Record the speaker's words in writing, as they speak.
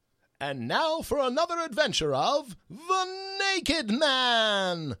And now for another adventure of The Naked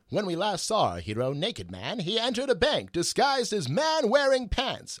Man. When we last saw our hero, Naked Man, he entered a bank disguised as man wearing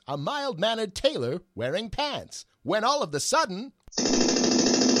pants, a mild-mannered tailor wearing pants. When all of a sudden...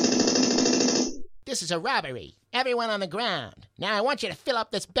 This is a robbery. Everyone on the ground. Now I want you to fill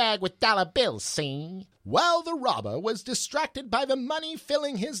up this bag with dollar bills, see? While the robber was distracted by the money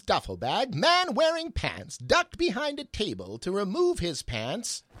filling his duffel bag, man wearing pants ducked behind a table to remove his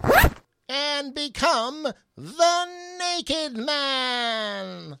pants and become the Naked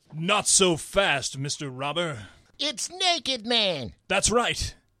Man. Not so fast, Mr. Robber. It's Naked Man. That's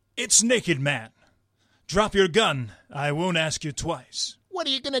right. It's Naked Man. Drop your gun. I won't ask you twice. What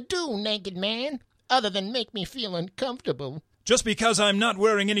are you going to do, Naked Man, other than make me feel uncomfortable? Just because I'm not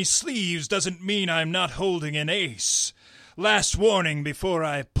wearing any sleeves doesn't mean I'm not holding an ace. Last warning before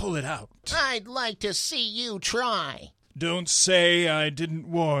I pull it out. I'd like to see you try. Don't say I didn't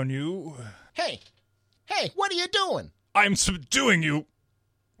warn you. Hey, what are you doing? I'm subduing you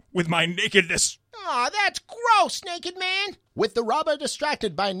with my nakedness. Aw, that's gross, Naked Man. With the robber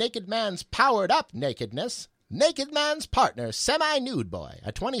distracted by Naked Man's powered-up nakedness, Naked Man's partner, Semi-Nude Boy,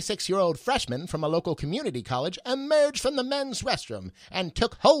 a 26-year-old freshman from a local community college, emerged from the men's restroom and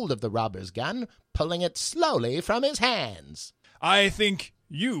took hold of the robber's gun, pulling it slowly from his hands. I think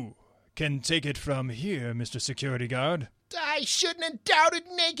you can take it from here, Mr. Security Guard. I shouldn't have doubted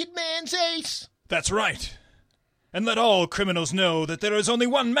Naked Man's ace. That's right. And let all criminals know that there is only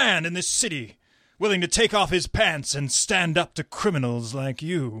one man in this city willing to take off his pants and stand up to criminals like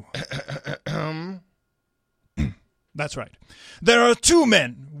you. That's right. There are two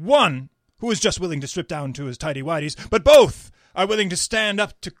men. One who is just willing to strip down to his tighty-whities, but both are willing to stand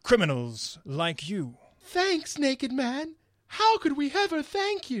up to criminals like you. Thanks, Naked Man. How could we ever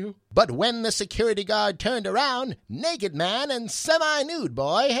thank you? But when the security guard turned around, Naked Man and Semi-Nude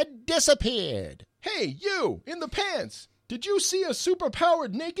Boy had disappeared. Hey, you, in the pants. Did you see a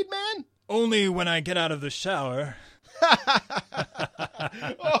super-powered Naked Man? Only when I get out of the shower.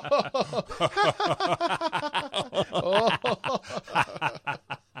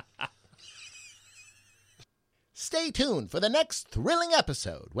 Stay tuned for the next thrilling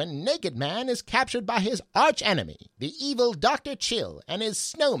episode when Naked Man is captured by his arch-enemy, the evil Dr. Chill, and his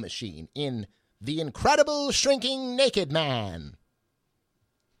snow machine in The Incredible Shrinking Naked Man.